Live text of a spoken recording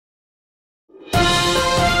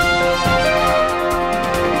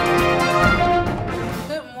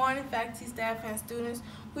faculty, staff, and students,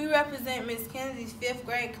 we represent Ms. Kennedy's 5th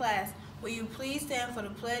grade class. Will you please stand for the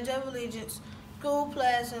Pledge of Allegiance, school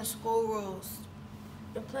pledge, and school rules?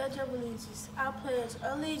 The Pledge of Allegiance. I pledge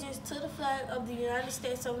allegiance to the flag of the United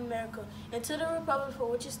States of America and to the republic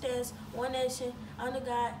for which it stands, one nation, under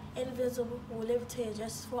God, indivisible, with liberty and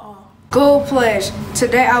justice for all. School pledge.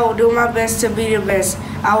 Today I will do my best to be the best.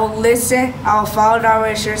 I will listen, I will follow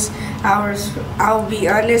directions, I will be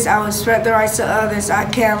honest, I will respect the rights of others. I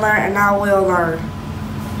can learn and I will learn.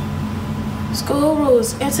 School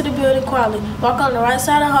rules. Enter the building quietly. Walk on the right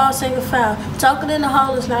side of the hall, single file. Talking in the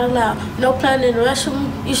hall is not allowed. No planning in the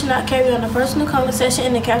restroom. You should not carry on a personal conversation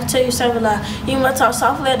in the cafeteria you serve aloud. You must talk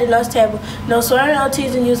softly at the lunch table. No swearing or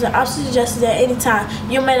teasing using opposite gestures at any time.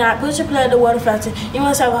 You may not put your plate at the water fountain. You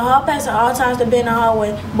must have a hall pass at all times to be in the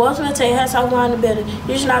hallway. Boys may take hats off around the building.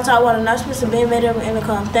 You should not talk while announcements are being made over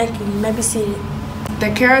intercom. Thank you. You may be seated.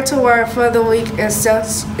 The character word for the week is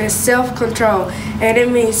self-control, and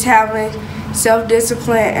it means having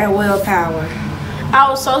self-discipline and willpower.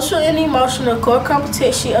 Our social and emotional core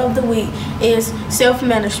competency of the week is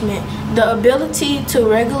self-management, the ability to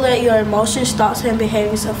regulate your emotions, thoughts, and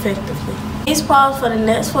behaviors effectively. Please pause for the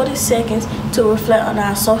next 40 seconds to reflect on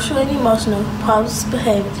our social and emotional positive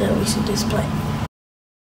behaviors that we should display.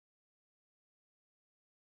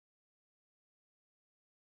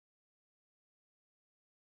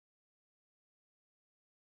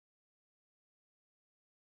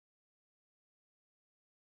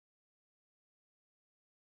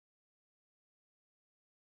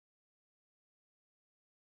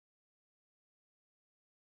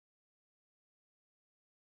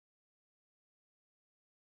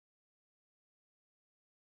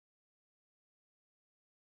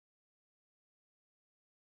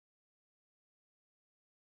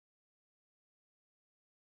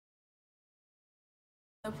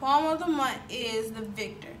 The poem of the month is The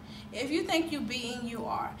Victor. If you think you beaten, you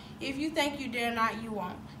are. If you think you dare not, you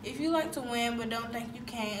won't. If you like to win but don't think you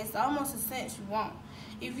can, it's almost a sense you won't.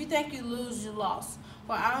 If you think you lose, you lost.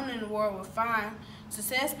 For I don't in the world will find.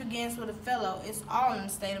 Success begins with a fellow. It's all in the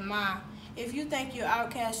state of mind. If you think you're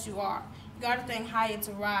outcast, you are. You got to think higher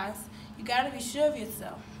to rise. You got to be sure of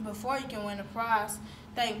yourself before you can win a prize.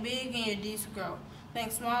 Think big and your deeds grow.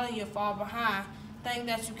 Think small and you'll fall behind. Think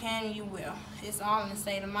that you can and you will. It's all in the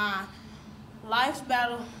state of mind. Life's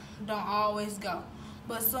battle don't always go,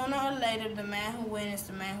 but sooner or later the man who wins is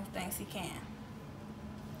the man who thinks he can.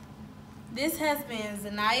 This has been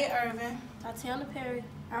Zanaya Irvin, Tatiana Perry,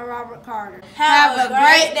 I'm Robert Carter. Have a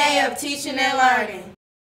great day of teaching and learning.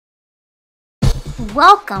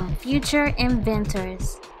 Welcome, future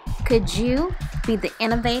inventors. Could you be the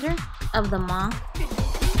innovator of the month?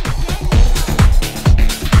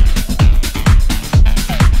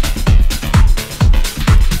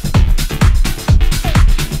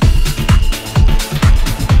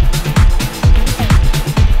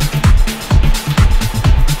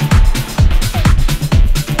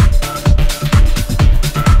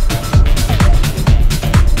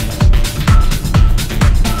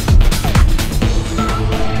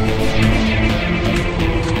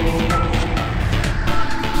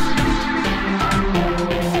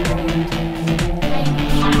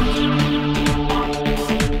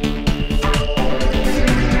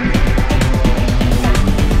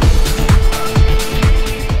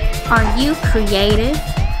 Are you creative?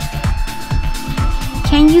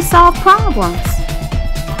 Can you solve problems?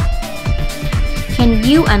 Can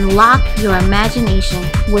you unlock your imagination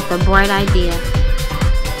with a bright idea?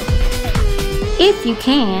 If you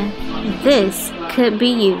can, this could be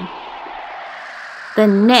you, the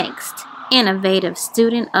next innovative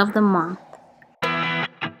student of the month.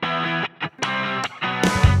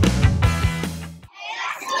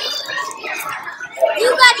 You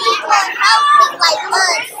gotta eat more healthy like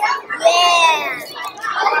us. Yeah.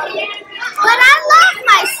 But I love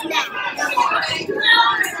my snacks.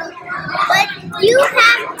 But you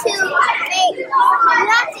have to eat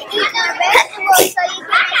more vegetables so you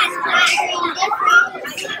can eat different.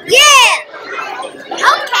 Yeah.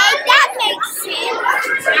 Okay, that makes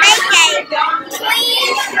sense. Make a clean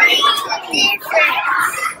difference.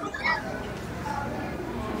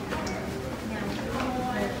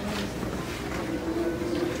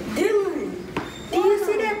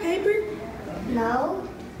 No.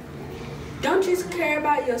 Don't you care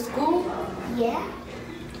about your school? Yeah.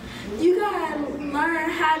 You gotta learn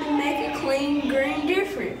how to make a clean green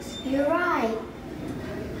difference. You're right.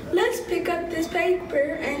 Let's pick up this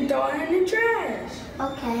paper and throw it in the trash.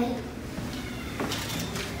 Okay.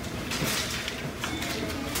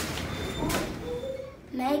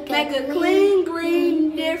 Make a clean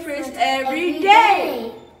green difference every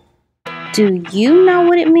day. Do you know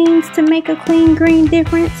what it means to make a clean green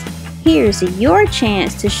difference? Here's your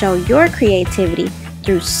chance to show your creativity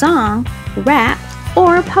through song, rap,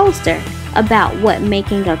 or a poster about what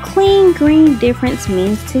making a clean green difference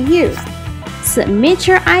means to you. Submit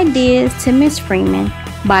your ideas to Ms. Freeman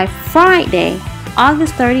by Friday,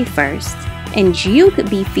 August 31st, and you could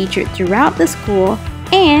be featured throughout the school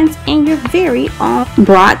and in your very own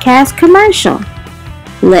broadcast commercial.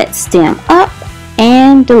 Let's STEM up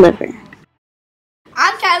and deliver.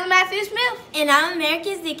 I'm Kyla Matthews-Smith. And I'm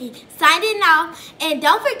American Zicky, signing off. And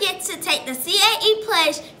don't forget to take the CAE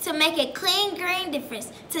pledge to make a clean green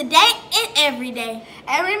difference today and every day.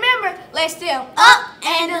 And remember, let's STEM Up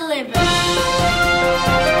and deliver.